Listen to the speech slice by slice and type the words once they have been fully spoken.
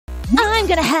I'm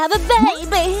gonna have a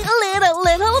baby.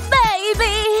 Little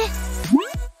baby.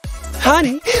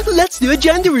 Honey, let's do a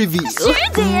gender reveal. Sure,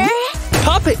 dear.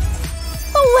 Pop it.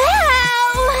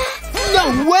 Wow!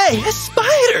 No way! A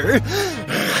spider!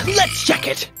 Let's check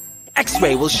it.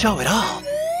 X-ray will show it all.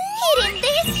 Hidden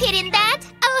this, hidden that.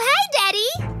 Oh, hi, Daddy.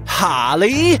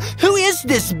 Holly, who is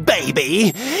this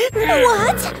baby?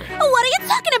 What? What are you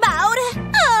talking about?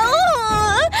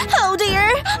 Oh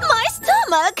dear, my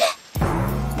stomach.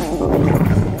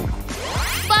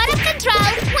 Bottom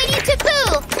control. We need to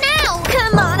poo. Now.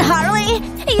 Come on, Harley.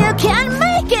 You can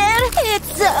make it.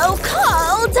 It's so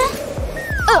cold.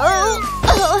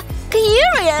 Oh,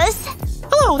 curious.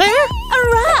 Hello there.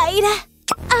 Right.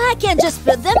 I can just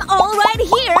put them all right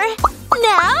here.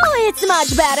 Now it's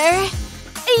much better.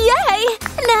 Yay!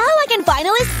 Now I can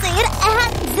finally see it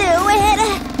and do it.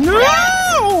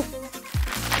 No!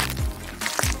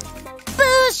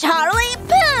 Push, Harley,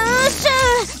 push!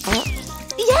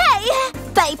 Yay!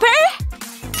 Paper?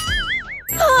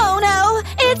 Oh no,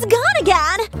 it's gone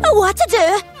again. What to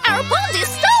do? Our pond is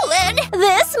stolen.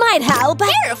 This might help.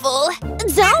 Careful.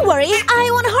 Don't worry, I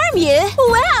won't harm you.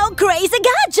 Wow, crazy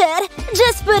gadget!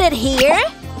 Just put it here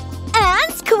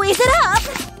and squeeze it up.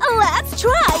 Let's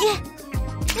try.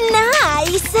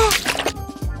 Nice.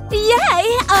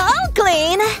 Yay, all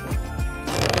clean.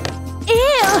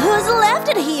 Ew, who's left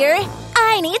it here?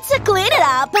 I need to clean it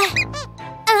up.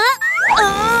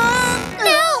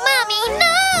 No, Mommy,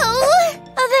 no!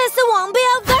 This won't be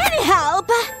of any help.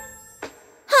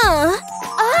 Huh?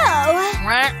 Oh.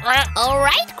 All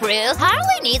right, crew.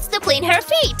 Harley needs to clean her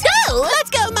feet. Go! Let's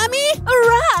go, Mommy!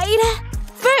 Right.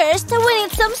 First, we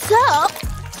need some soap.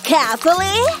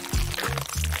 Carefully.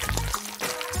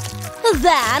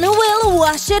 Then we'll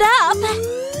wash it up.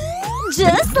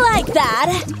 Just like that.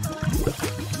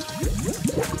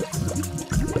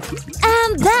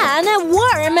 And then a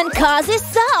warm and cozy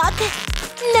sock.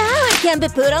 Now it can be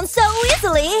put on so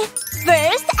easily.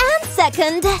 First and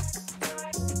second.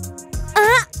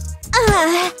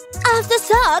 After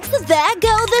socks, there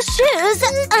go the shoes.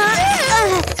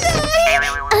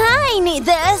 I need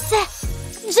this.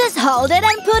 Just hold it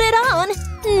and put it on.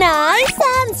 Nice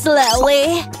and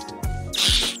slowly.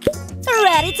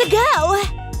 Ready to go.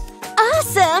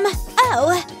 Awesome.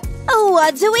 Oh,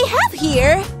 what do we have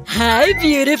here? Hi,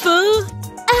 beautiful.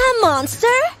 A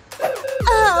monster?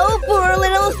 Oh, poor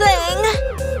little thing.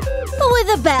 With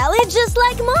a belly just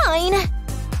like mine.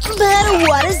 But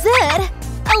what is it?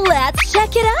 Let's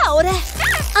check it out.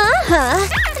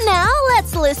 Now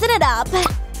let's loosen it up.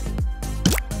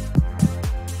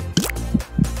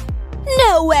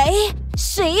 No way!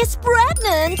 She's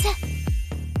pregnant!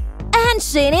 And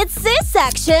she needs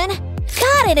C-section.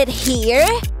 Cutting it here.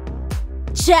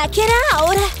 Check it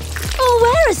out.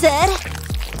 Where is it?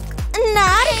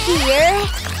 Not here.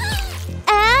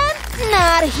 And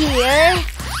not here.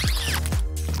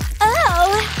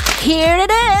 Oh, here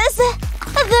it is.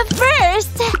 The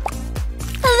first.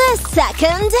 The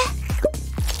second.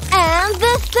 And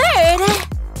the third.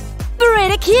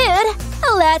 Pretty cute.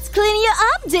 Let's clean you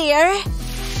up, dear.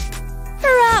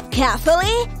 Wrap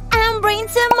carefully and bring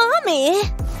to Mommy.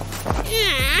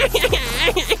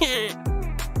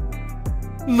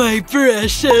 My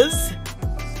precious.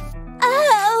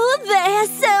 Oh, they're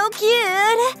so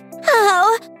cute.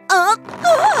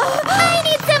 I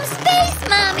need some space,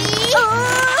 Mommy.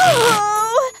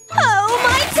 Oh,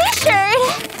 my t-shirt.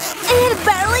 It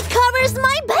barely covers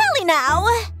my belly now.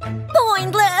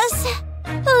 Pointless.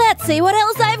 Let's see what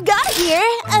else I've got here.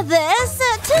 This,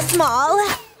 too small.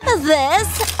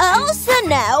 This, also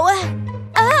no.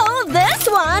 Oh, this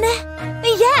one.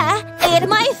 Yeah, it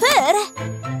might fit.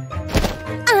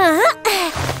 Oh,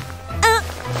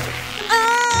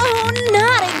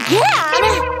 not again.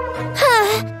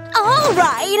 All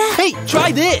right. Hey,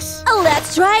 try this.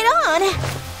 Let's try it on.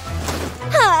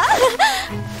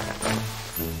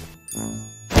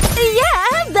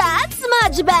 Yeah, that's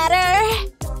much better.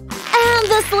 And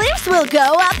the sleeves will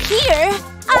go up here.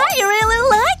 I really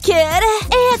like it.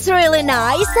 It's really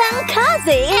nice and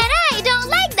cozy. And I don't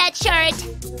like that shirt.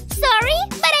 Sorry,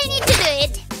 but I need to do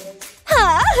it.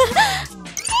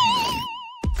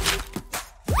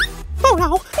 Oh no,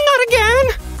 not again!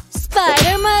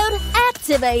 Spider mode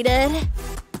activated.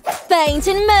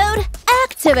 Painting mode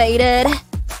activated.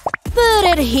 Put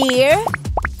it here,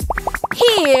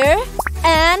 here,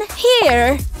 and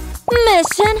here.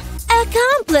 Mission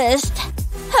accomplished.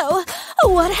 Oh,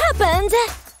 what happened?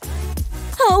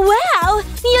 Oh, wow!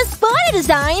 New spider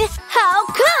design! How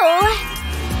cool!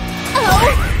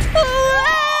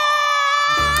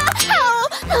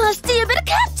 Oh, stupid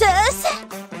cactus!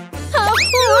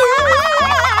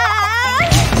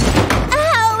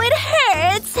 Oh, it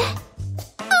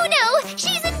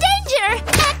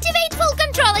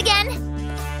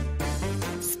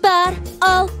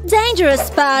dangerous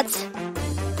spot.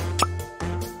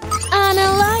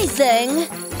 Analyzing.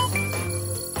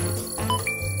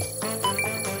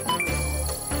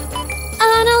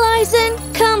 Analyzing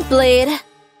complete.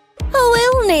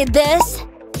 We'll need this.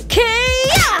 Kia!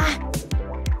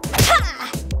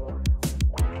 Ha!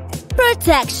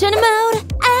 Protection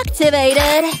mode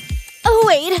activated. Oh,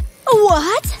 wait.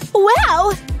 What?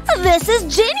 Wow! This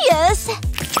is genius!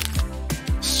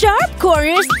 Sharp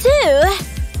corners, too.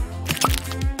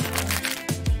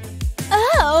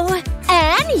 Oh,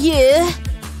 and you.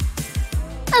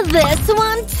 This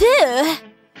one, too.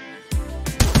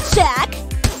 Check.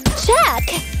 Check.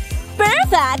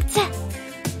 Perfect.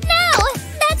 No,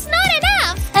 that's not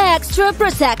enough. Extra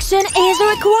protection is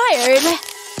required.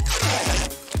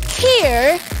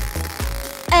 Here.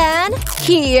 And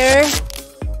here.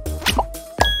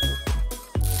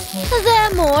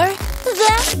 The more,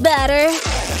 the better.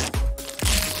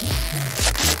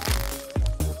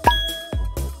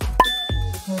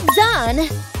 Done.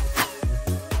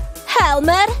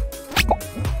 Helmet.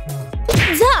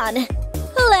 Done.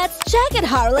 Let's check it,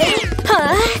 Harley.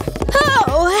 Huh?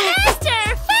 Oh! Faster!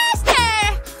 Faster!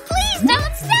 Please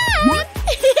don't stop!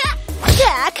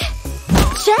 Check.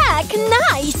 Check.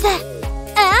 Nice.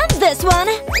 And this one.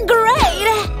 Great.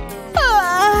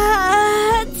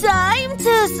 Time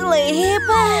to sleep.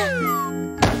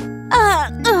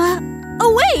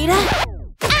 Wait.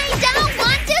 I don't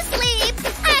want to sleep!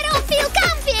 I don't feel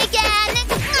comfy again!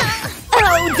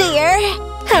 Oh dear.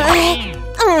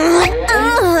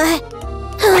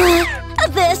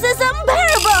 This is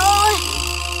unbearable.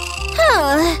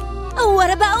 What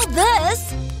about this?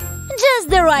 Just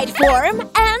the right form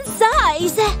and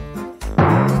size.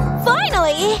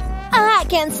 Finally, I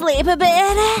can sleep a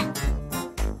bit.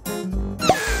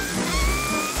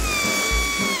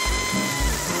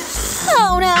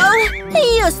 Oh no!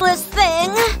 Useless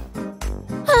thing!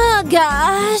 Oh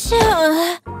gosh!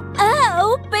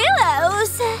 Oh,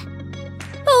 pillows!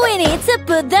 We need to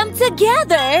put them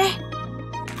together!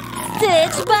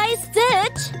 Stitch by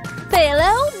stitch!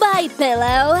 Pillow by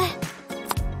pillow!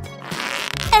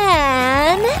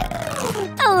 And…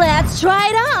 let's try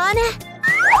it on!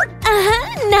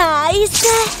 Nice!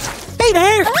 Hey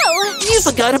there! Oh! You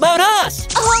forgot about us!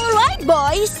 Alright,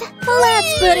 boys!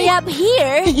 Let's put it up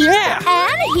here! Yeah!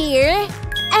 And here!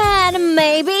 And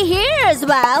maybe here as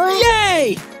well!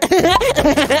 Yay!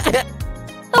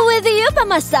 With you by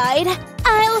my side,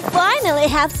 I'll finally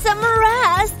have some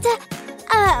rest!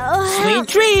 Oh… Sweet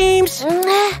dreams!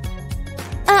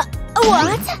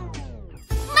 What?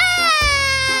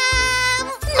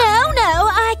 Mom! No,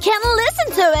 I can't listen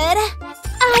to it!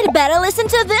 I'd better listen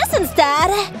to this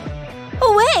instead!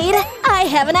 Wait, I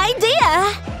have an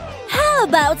idea! How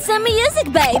about some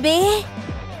music, baby?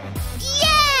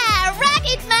 Yeah! Rock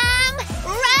it, Mom!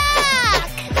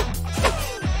 Rock!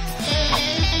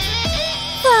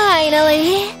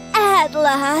 Finally! At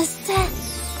last!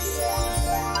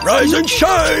 Rise and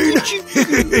shine!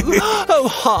 Oh,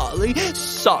 Harley,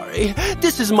 sorry.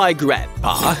 This is my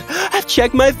grandpa. I've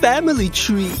checked my family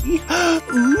tree.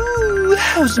 Ooh,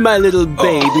 how's my little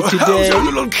baby today? How's a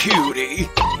little cutie?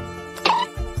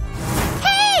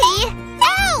 Hey!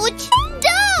 Ouch!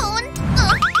 Don't!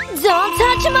 Don't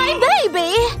touch my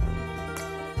baby!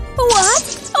 What?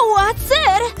 What's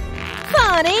it?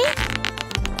 Honey?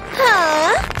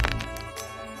 Huh?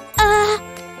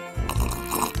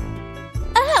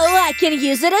 Oh, I can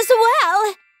use it as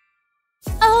well!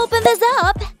 Open this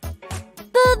up!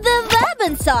 Put the web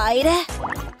inside!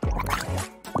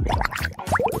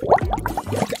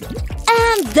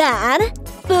 And then,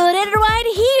 put it right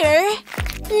here!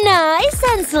 Nice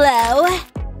and slow!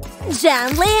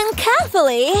 Gently and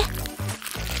carefully!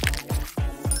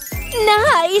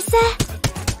 Nice!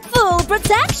 Full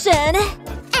protection!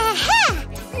 Aha!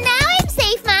 Now I'm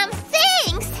safe, Mom!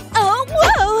 Thanks! Oh,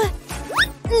 whoa!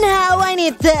 Now I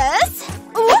need this!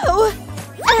 Whoa!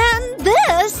 And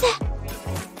this!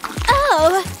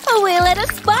 Oh, we let a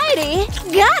Spidey!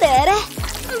 Got it!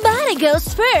 Body goes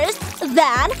first,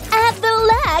 then add the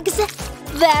legs!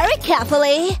 Very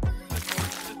carefully!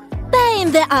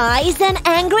 Paint the eyes and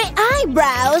angry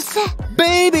eyebrows!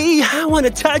 Baby, I want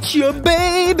to touch your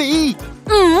baby!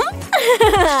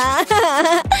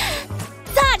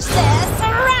 Touch this!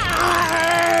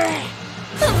 Rawr!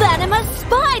 Venomous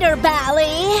spider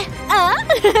belly!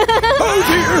 Oh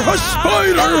dear, a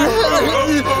spider!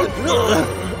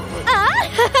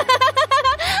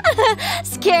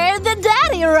 Scared the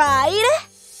daddy, right?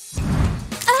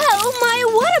 Oh, my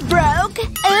water broke!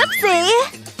 Oopsie!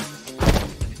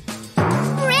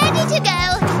 Ready to go!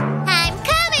 I'm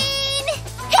coming!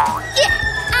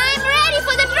 I'm ready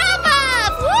for the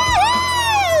drop-off!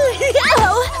 Woohoo!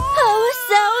 Oh,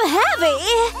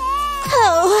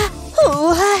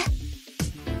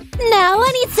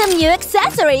 new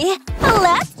accessory.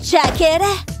 Let's check it.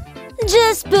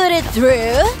 Just put it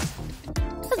through.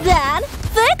 Then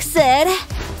fix it.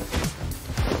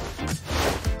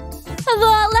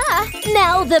 Voila!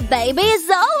 Now the baby is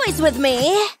always with me.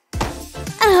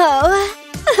 Oh.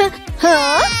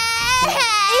 Huh?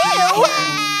 Ew!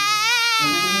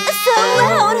 So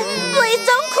loud! Please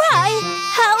don't cry!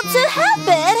 How to help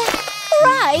it?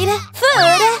 Right,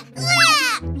 food!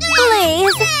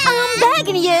 Please, I'm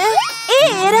begging you!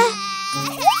 Eat!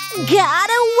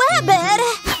 Gotta web it!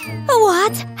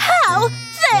 What? How?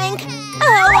 Think!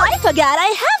 Oh, I forgot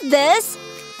I have this!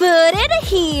 Put it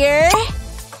here!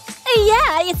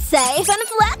 Yeah, it's safe and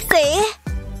flexy!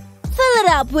 Fill it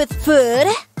up with food.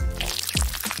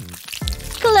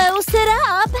 Close it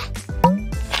up.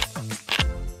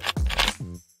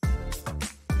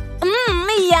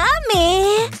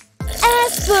 Yummy! A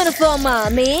spoon for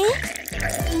mommy.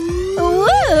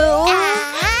 Woo!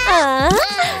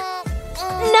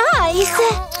 Nice!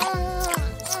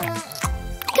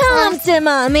 Come to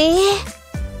mommy.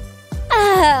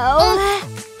 Oh.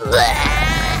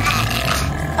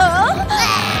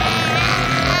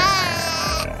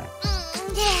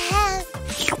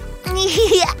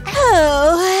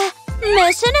 Oh,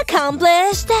 mission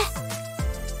accomplished.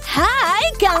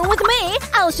 Hi, come with me.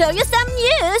 I'll show you some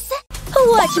news.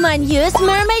 Watch my news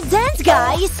mermaid dance,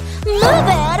 guys. Move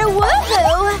it,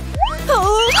 woohoo!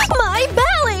 Oh, my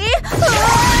belly!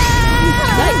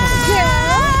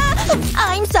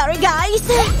 I'm sorry, guys.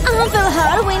 I feel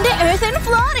hot, windy, earth, and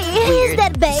floaty. Is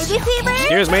that baby fever?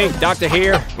 Excuse me, doctor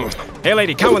here. Hey,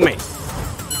 lady, come with me.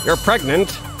 You're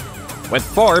pregnant with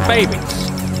 4 babies.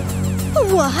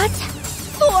 What?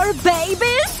 4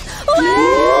 babies?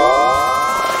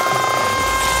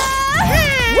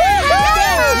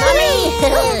 Mommy!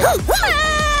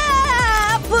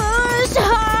 Push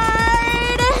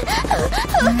hard!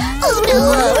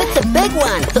 Oh, it's a big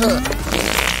one!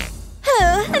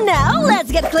 Now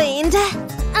let's get cleaned. I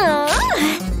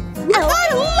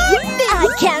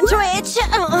can't reach.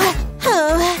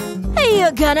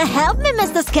 You're gonna help me,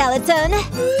 Mr. Skeleton.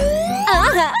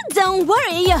 Don't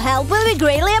worry, your help will be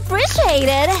greatly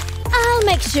appreciated. I'll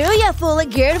make sure you're fully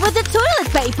geared with the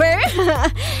toilet paper.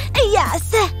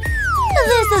 Yes.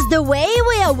 This is the way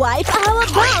we wipe our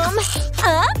bum.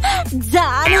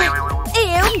 Done.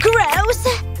 Ew, gross.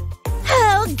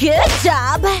 Oh, good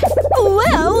job.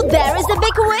 Whoa, there is a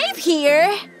big wave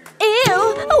here.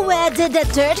 Ew, where did the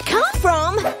dirt come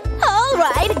from?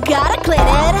 Alright, gotta clean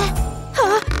it.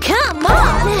 Come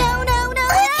on.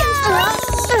 No.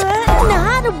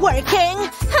 Not working.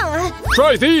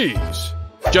 Try these.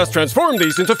 Just transform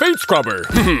these into Fate Scrubber.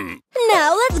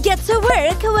 Now let's get to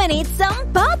work. We need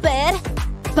some pop it.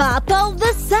 Pop all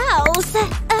the cells.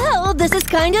 Oh, this is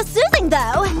kind of soothing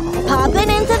though. Pop it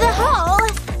into the hole.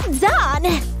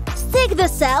 Done. Stick the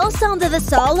cells under the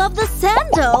sole of the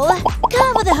sandal.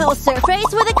 Cover the whole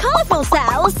surface with the colorful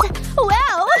cells.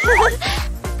 Wow.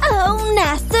 Oh,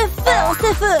 nasty,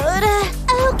 filthy food.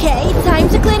 Okay, time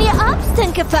to clean you up,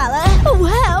 stinker fella.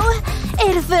 Wow,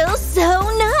 it feels so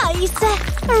nice.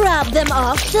 Rub them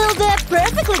off till they're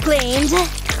perfectly cleaned.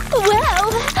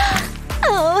 Wow.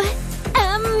 Oh,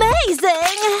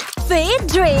 amazing. Feed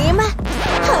dream.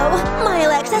 Oh, my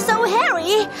legs are so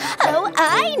hairy. Oh,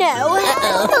 I know.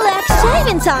 Leg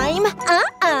shaving time.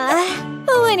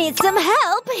 We need some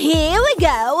help. Here we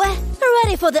go.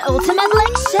 Ready for the ultimate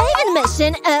leg shaving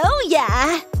mission. Oh,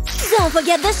 yeah. Don't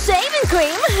forget the shaving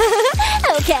cream.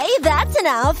 Okay, that's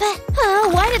enough.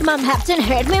 Why did Mom have to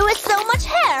hurt me with so much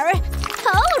hair?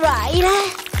 Alright.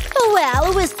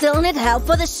 Well, we still need help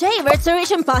for the shaver to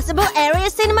reach impossible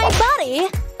areas in my body.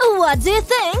 What do you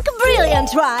think?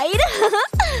 Brilliant, right?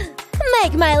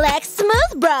 Make my legs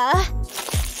smooth, bruh.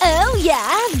 Oh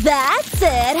yeah, that's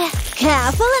it.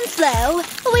 Careful and slow.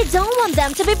 We don't want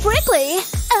them to be prickly.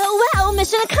 Oh wow,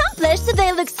 mission accomplished.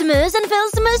 They look smooth and feel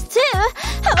smooth too.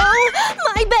 Oh,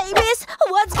 my babies!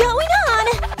 What's going on?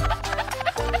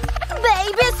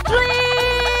 Babies,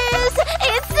 please!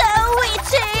 It's so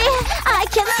itchy! I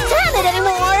can't stand it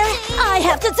anymore! I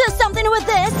have to do something with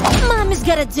this! Mommy's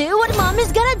gotta do what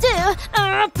mommy's gotta do!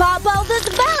 Pop all these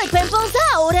belly pimples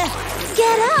out!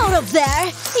 Get out of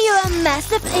there! You're a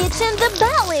massive itch in the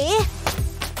belly!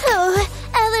 Oh,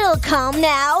 a little calm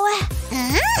now.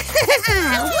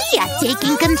 We are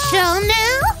taking control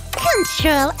now!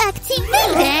 Control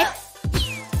activated!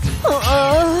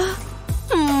 Alright,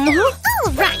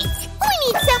 we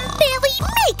need some belly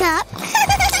makeup!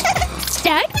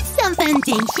 Start with some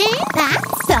foundation.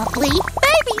 That's softly.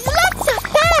 Babies, lots of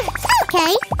fun!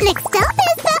 Okay, next up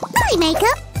is the eye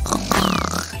makeup.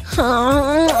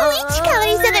 Which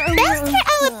colors are the best for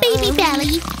our baby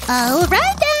belly?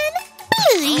 Alright then,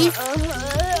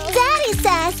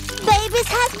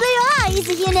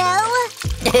 know?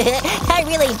 I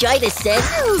really enjoy this, sis.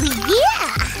 Oh, yeah.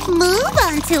 Move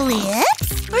on to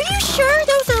lips. Are you sure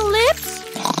those are lips?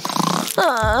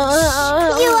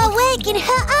 You are waking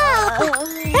her up.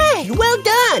 Hey, well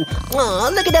done! Aw,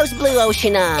 look at those blue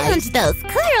ocean eyes. And those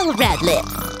curl red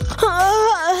lips.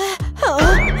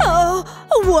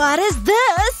 What is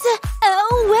this?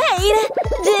 Oh, wait!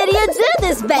 Did you do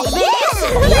this, baby?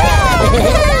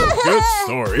 Good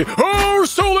story. Our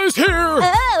soul is here!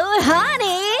 Oh,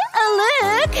 honey!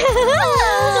 Look!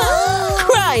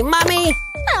 Cry, mommy!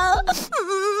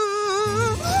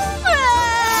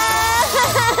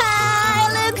 I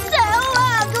look so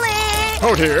ugly!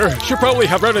 Oh dear, she probably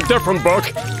have read a different book.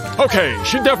 Okay,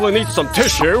 she definitely needs some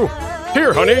tissue.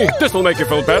 Here, honey, this'll make you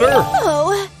feel better.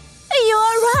 Oh,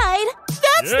 you're right.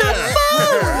 That's not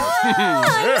fun!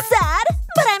 I'm sad,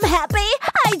 but I'm happy.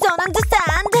 I don't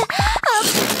understand.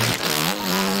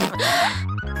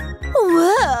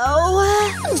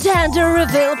 Whoa! Gender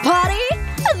reveal party?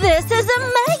 This is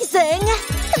amazing!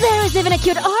 There is even a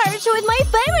cute arch with my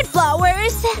favorite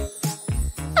flowers.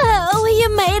 Oh, you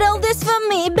made all this for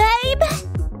me, babe?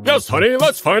 Yes, honey,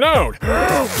 let's find out.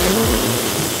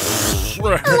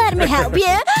 Let me help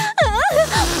you.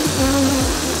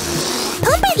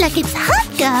 Hope it like it's hot,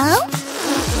 girl.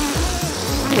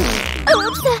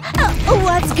 Oops!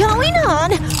 What's going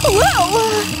on?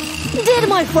 Whoa! Did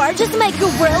my fart just make a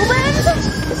whirlwind?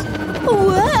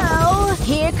 Whoa!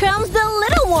 Here comes the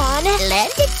little one.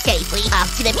 Let's escape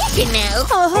off to the mission now.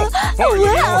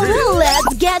 Well,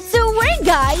 let's get to work,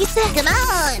 guys. Come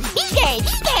on. Be scared, be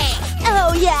scared.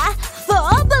 Oh yeah,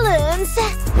 4 balloons.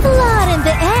 Lot in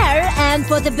the air, and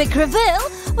for the big reveal,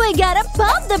 we gotta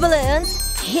pop the balloons.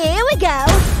 Here we go.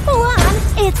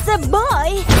 1, it's a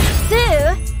boy. 2,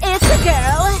 it's a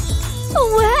girl.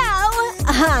 Wow!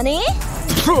 Honey?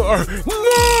 No!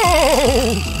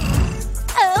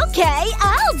 Okay,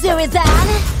 I'll do it then.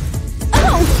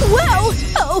 Oh, whoa!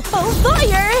 Oh,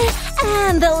 fire!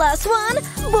 And the last one,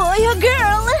 boy or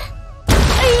girl?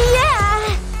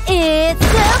 Yeah! It's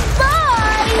a boy!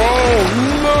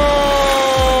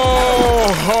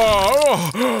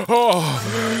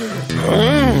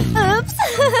 Oops!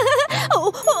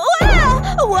 Wow!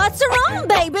 What's wrong,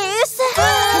 babies?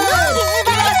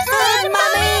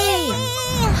 Mommy!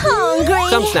 Hungry?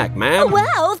 Some snack, ma'am.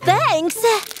 Wow, thanks!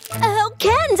 Oh,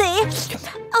 candy!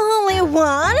 Only 1?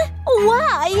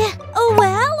 Why?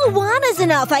 Well, 1 is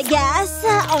enough, I guess.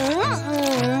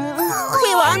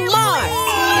 We want more!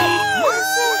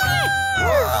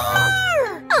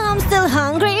 I'm still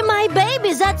hungry. My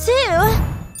babies are too.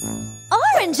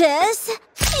 Oranges?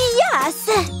 Yes!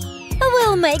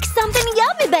 We'll make something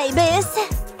yummy, babies.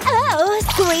 Oh,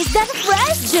 squeeze that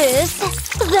fresh juice.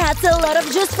 That's a lot of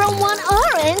juice from 1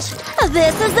 orange.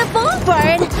 This is the fun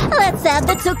part. Let's add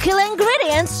the 2 key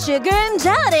ingredients, sugar and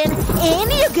gelatin. In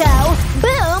you go.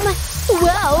 Boom.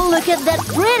 Whoa, look at that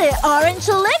pretty orange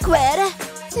liquid.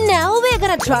 Now we're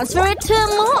gonna transfer it to a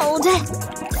mold.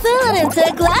 Fill it into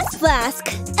a glass flask.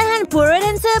 And pour it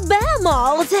into a bear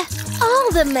mold.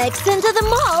 All the mix into the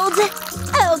mold.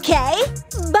 Okay.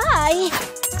 Bye.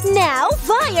 Now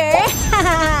fire!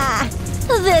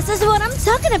 This is what I'm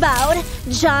talking about.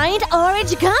 Giant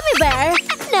orange gummy bear.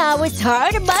 Now it's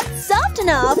hard but soft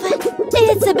enough.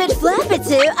 It's a bit fluffy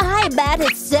too. I bet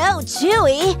it's so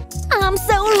chewy. I'm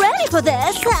so ready for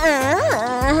this.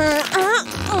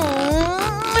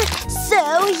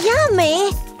 So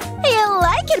yummy. You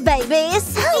like it,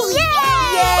 babies? Yeah!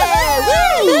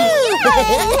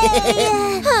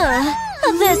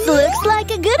 This looks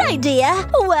like a good idea.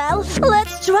 Well,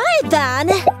 let's try it then.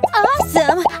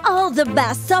 Awesome! All the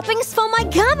best toppings for my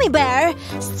gummy bear.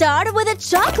 Start with the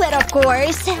chocolate, of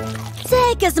course.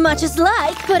 Take as much as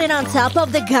like, put it on top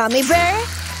of the gummy bear.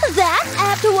 Then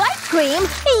add white cream.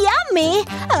 Yummy!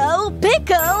 Oh,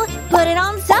 pickle! Put it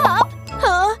on top.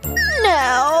 Huh?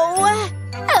 No.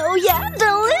 Oh yeah,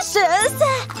 delicious!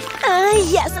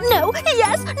 Yes, no,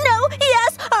 yes, no,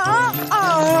 yes!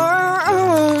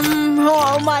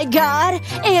 Oh my god,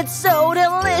 it's so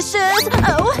delicious!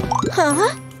 Oh,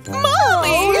 huh?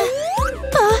 Mommy!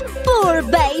 Poor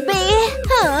baby!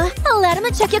 Let me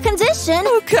check your condition.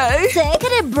 Okay. Take a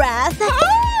deep breath.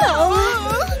 Oh,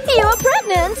 you're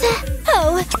pregnant!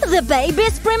 Oh, the baby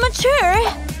is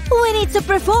premature! We need to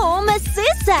perform a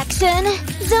C-section.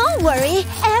 Don't worry,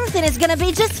 everything is gonna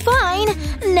be just fine.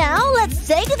 Now let's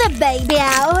take the baby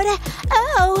out.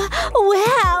 Oh,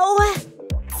 wow!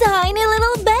 Tiny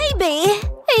little baby.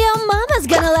 Your mama's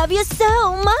gonna love you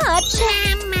so much.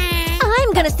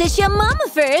 I'm gonna stitch your mama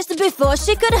first before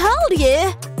she could hold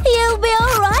you. You'll be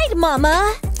alright,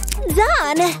 mama.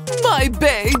 Done. My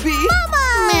baby.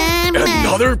 Mama!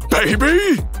 Another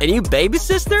baby? A new baby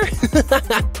sister?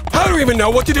 I don't even know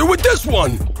what to do with this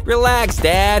one. Relax,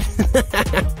 Dad.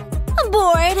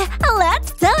 Bored.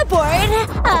 Let's teleport.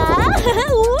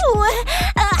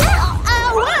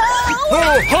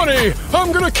 Oh, honey,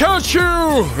 I'm gonna catch you.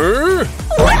 Huh?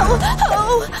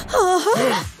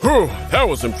 Oh, that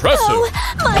was impressive. Oh,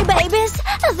 my babies.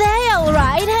 They all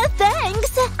right.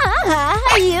 Thanks.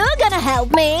 You're gonna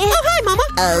help me. Oh, hi, Mama.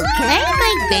 Okay,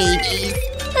 my babies.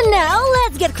 Now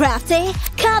let's get crafty.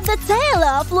 Cut the tail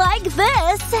off like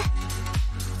this.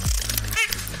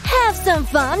 Have some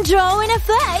fun drawing a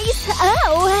face.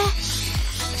 Oh.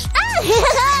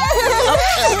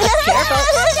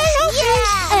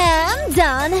 And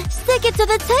done. Stick it to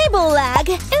the table leg.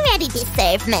 Ready to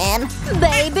serve, ma'am.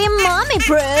 Baby mommy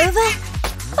proof.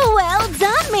 Well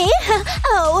done, me.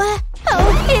 Oh,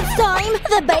 it's time.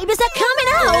 The babies are coming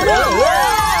out.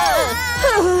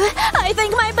 I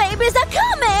think my babies are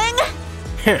coming.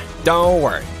 Don't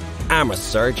worry. I'm a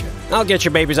surgeon. I'll get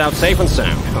your babies out safe and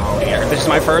sound. Oh, here, this is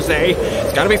my first day.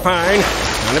 It's gonna be fine.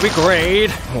 It's gonna be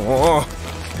great. Oh,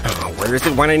 where is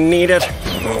it when I need it?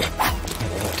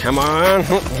 Come on.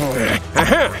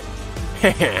 Aha!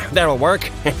 That'll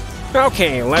work.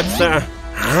 Okay, let's,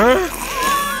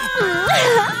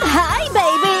 Hi,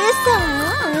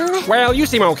 babies. Well, you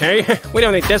seem okay. We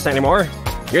don't need this anymore.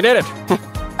 You did it.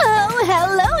 Oh,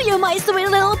 hello, you my sweet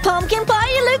little pumpkin pie.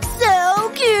 You look so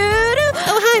cute.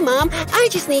 Oh, hi, Mom. I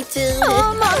just need to…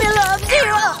 Oh, Mommy loves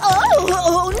you.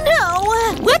 Oh, no.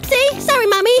 Whoopsie! Sorry,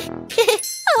 Mommy.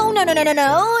 Oh, no.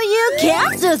 You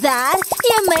can't do that.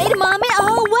 You made Mommy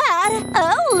all wet.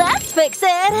 Oh, let's fix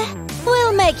it.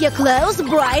 We'll make your clothes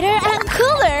brighter and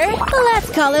cooler. Let's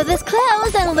color this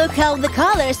clothes and look how the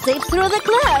color seeps through the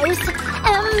clothes.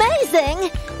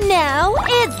 Amazing. Now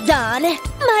it's done.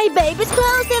 My baby's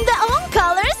clothes in their own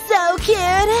color. So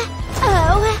cute.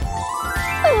 Oh.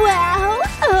 Wow.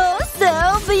 Oh,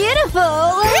 so beautiful.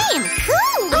 I'm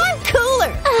cool. I'm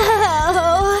cooler.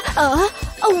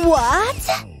 What?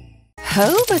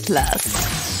 Home at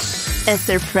last. A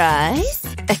surprise?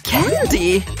 A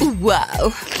candy?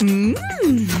 Wow.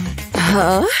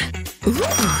 Huh?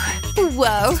 Ooh.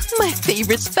 Wow, my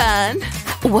favorite fan.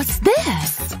 What's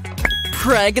this?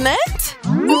 Pregnant?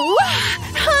 Ooh.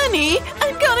 Honey,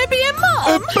 I'm gonna be a mom.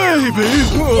 A baby?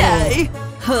 Yay.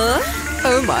 Huh?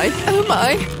 Oh my.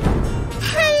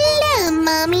 Hello,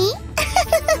 Mommy.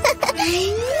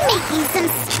 Making some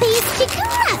space to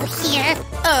grow here.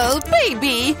 Oh,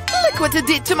 baby, look what you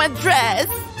did to my dress.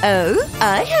 Oh,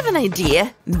 I have an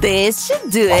idea. This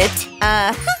should do it.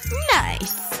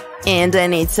 Nice. And I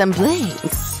need some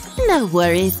blinks. No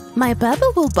worries, my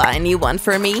papa will buy a new one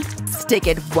for me. Stick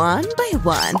it one by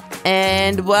one.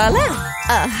 And voila.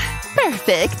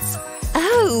 Perfect.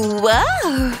 Oh,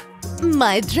 wow.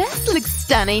 My dress looks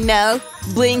stunning now.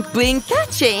 Blink, blink,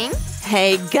 catching.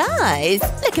 Hey guys,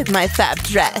 look at my fab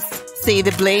dress. See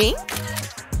the bling?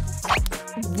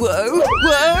 Whoa!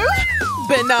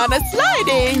 Banana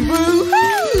sliding!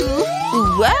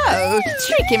 Woohoo! Wow!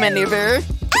 Tricky maneuver!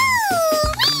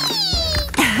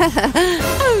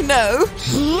 Oh no!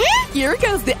 Here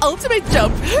goes the ultimate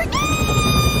jump!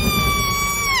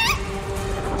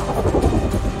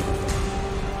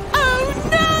 Oh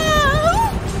no!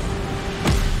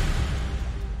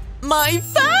 My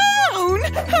phone!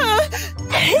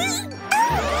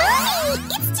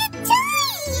 It's too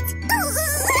tight!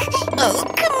 Oh,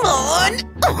 come on!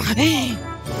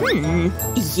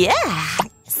 Yeah!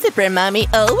 Super Mommy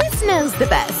always knows the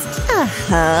best.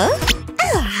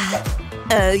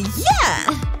 Oh, yeah!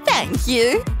 Thank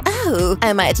you! Oh,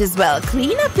 I might as well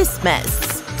clean up this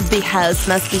mess. The house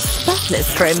must be spotless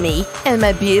for me, and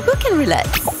my bubble can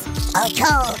relax. Okay.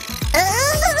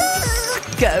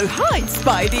 Go hide,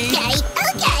 Spidey!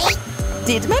 Okay.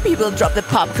 Did my people drop the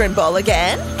popcorn ball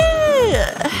again?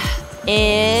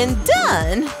 And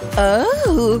done!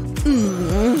 Oh!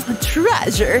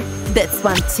 Treasure! That's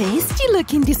one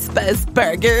tasty-looking disposed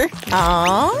burger.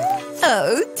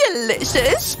 Oh,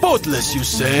 delicious! Spotless, you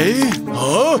say?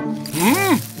 Huh?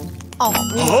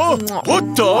 Huh?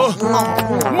 What the?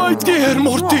 My dear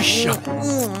Morticia!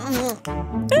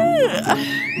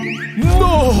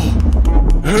 No!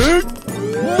 Eh?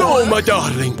 No, my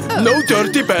darling! No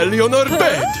dirty belly on our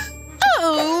bed!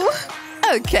 Oh!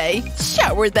 Okay,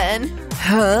 shower then.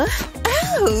 Huh?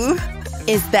 Oh!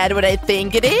 Is that what I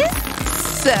think it is?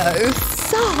 So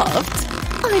soft!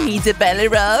 I need a belly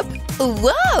rub.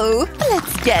 Whoa!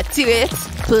 Let's get to it.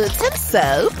 Put some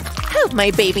soap. Hope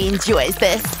my baby enjoys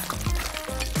this.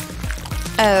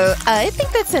 Oh, I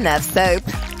think that's enough soap.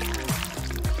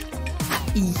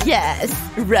 Yes,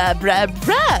 rub, rub,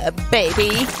 rub,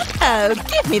 baby. Oh,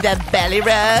 give me that belly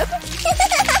rub.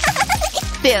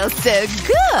 Feels so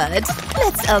good.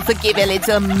 Let's also give a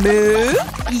little move.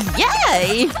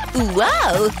 Yay!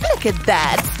 Wow, look at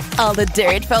that. All the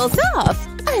dirt falls off.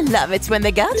 I love it when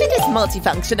the gadget is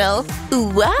multifunctional.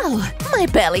 Wow, my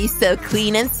belly is so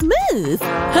clean and smooth.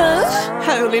 Huh?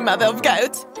 Holy mother of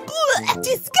God. Blech,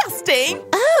 disgusting.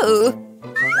 Oh.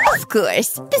 Of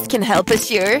course, this can help us,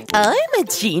 sure. I'm a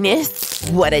genius.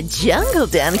 What a jungle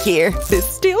down here. This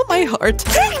steal my heart.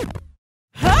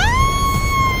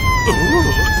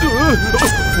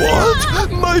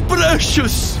 What? My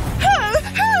precious!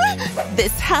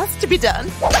 This has to be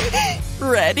done.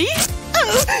 Ready?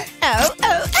 Oh, ow,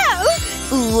 ow, ow!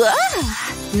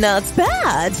 Wow! Not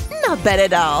bad. Not bad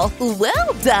at all.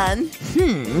 Well done.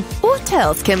 What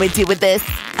else can we do with this?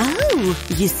 Oh,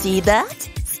 you see that?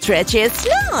 Stretchy as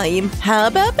slime. How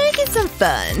about making some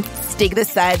fun? Stick the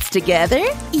sides together?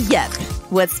 Yep.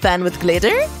 What's fun with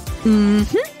glitter?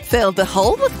 Fill the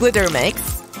hole with glitter mix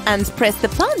and press the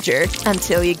plunger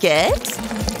until you get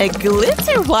a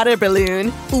glitter water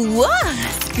balloon. Wow,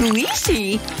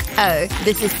 squishy. Oh,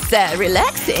 this is so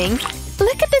relaxing.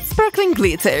 Look at this sparkling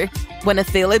glitter. Wanna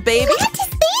feel it, baby? What is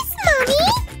this, Mommy?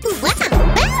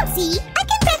 Wow, bouncy! I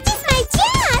can practice my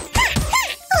jump.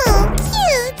 Oh,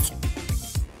 cute.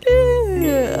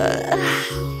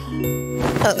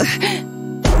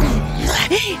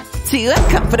 Too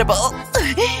uncomfortable.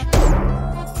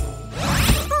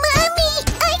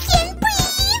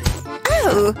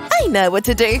 Oh, I know what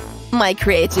to do. My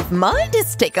creative mind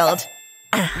is tickled.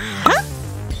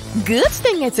 Good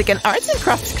thing I took an arts and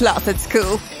crafts class at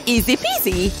school. Easy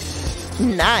peasy.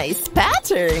 Nice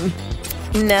pattern.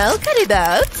 Now cut it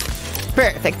out.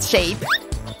 Perfect shape.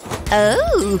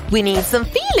 Oh, we need some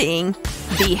feeling.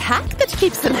 The hack that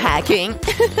keeps on hacking.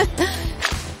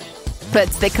 Put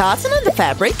the cotton on the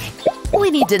fabric. We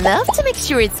need enough to make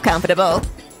sure it's comfortable.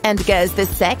 And goes the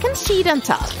second sheet on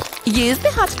top. Use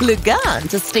the hot glue gun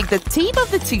to stick the tip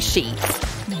of the two sheets.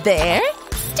 There.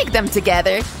 Stick them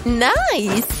together.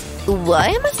 Nice! Why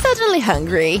am I suddenly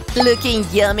hungry? Looking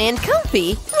yummy and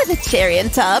comfy with a cherry on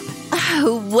top.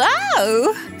 Oh,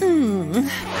 wow!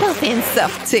 Puffy and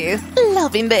soft too.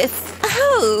 Loving this.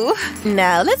 Oh!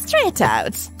 Now let's try it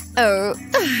out. Oh.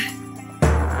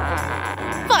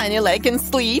 Finally I can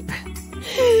sleep.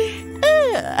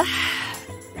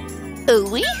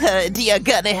 We heard you're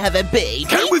gonna have a baby.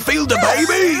 Can we feel the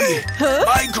baby? Huh?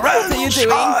 My grandchild!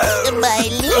 My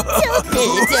little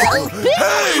poodle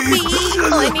baby.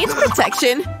 Oh, I need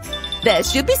protection. There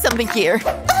should be something here.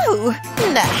 Oh,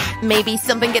 nah, maybe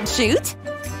something can shoot?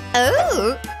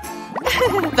 Oh.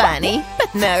 Funny,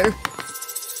 but no.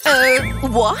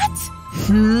 What?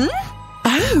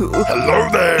 Oh. Hello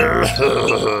there!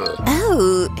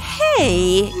 Oh,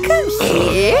 hey, come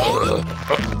here.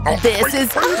 This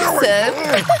is awesome.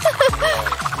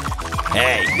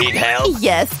 Hey, need help?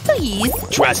 Yes, please.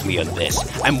 Trust me on this.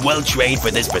 I'm well trained for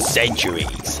this for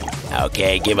centuries.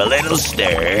 Okay, give a little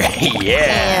stir.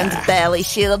 Yeah. And belly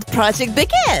shield project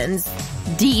begins.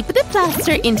 Dip the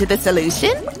plaster into the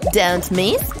solution. Don't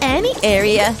miss any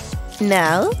area.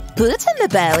 Now, put on the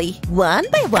belly, one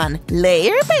by one,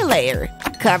 layer by layer.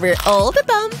 Cover all the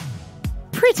bum.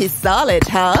 Pretty solid,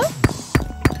 huh?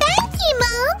 Thank you,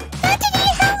 Mom. How did you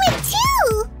help me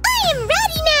too? I am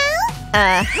ready now.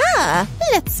 Aha!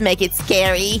 Let's make it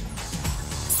scary.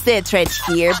 Sit right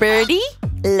here, birdie.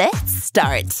 Let's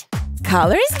start.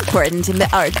 Color is important in the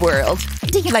art world.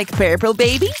 Do you like purple,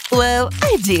 baby? Well,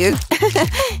 I do.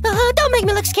 Don't make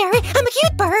me look scary. I'm a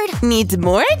cute bird. Need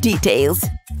more details.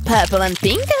 Purple and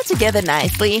pink go together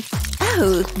nicely.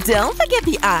 Oh, don't forget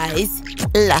the eyes.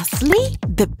 Lastly,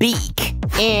 the beak.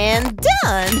 And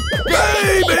done!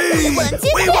 Baby!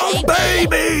 We want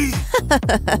baby!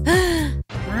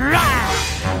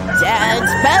 Don't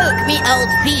poke me,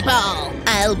 old people.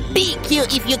 I'll beak you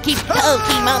if you keep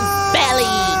poking Mom's belly.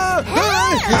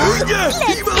 Yes,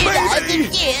 Let's get out of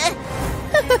here.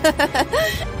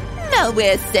 Now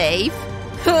we're safe.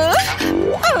 Huh?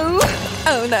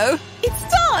 Oh no, it's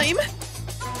time!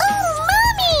 Oh,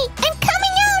 Mommy! I'm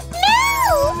coming out now!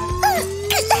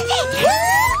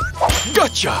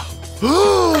 Gotcha!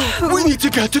 We need to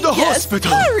get to the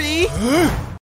hospital! Hurry! Huh?